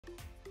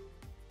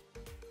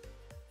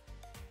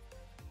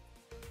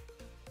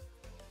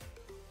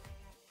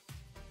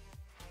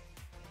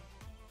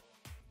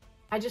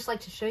I just like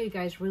to show you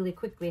guys really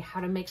quickly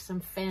how to make some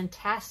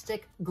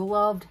fantastic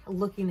gloved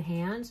looking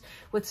hands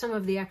with some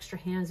of the extra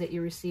hands that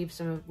you receive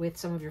with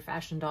some of your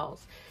fashion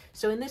dolls.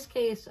 So in this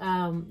case,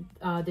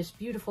 this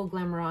beautiful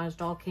Glamourage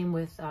doll came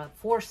with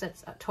 4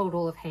 sets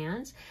total of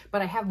hands,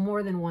 but I have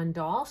more than one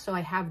doll, so I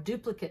have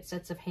duplicate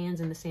sets of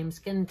hands in the same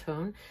skin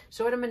tone.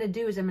 So what I'm going to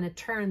do is I'm going to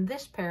turn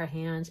this pair of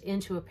hands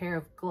into a pair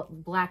of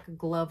black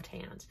gloved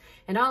hands.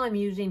 And all I'm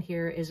using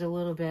here is a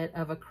little bit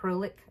of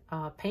acrylic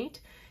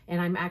paint,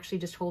 and I'm actually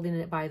just holding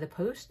it by the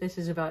post. This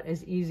is about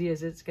as easy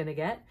as it's gonna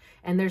get.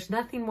 And there's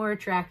nothing more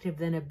attractive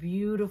than a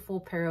beautiful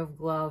pair of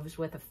gloves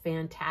with a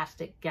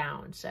fantastic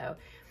gown. So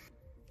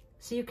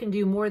you can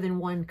do more than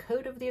one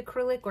coat of the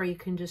acrylic, or you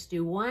can just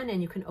do one,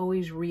 and you can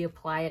always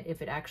reapply it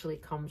if it actually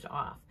comes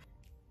off.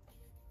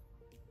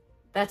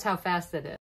 That's how fast it is.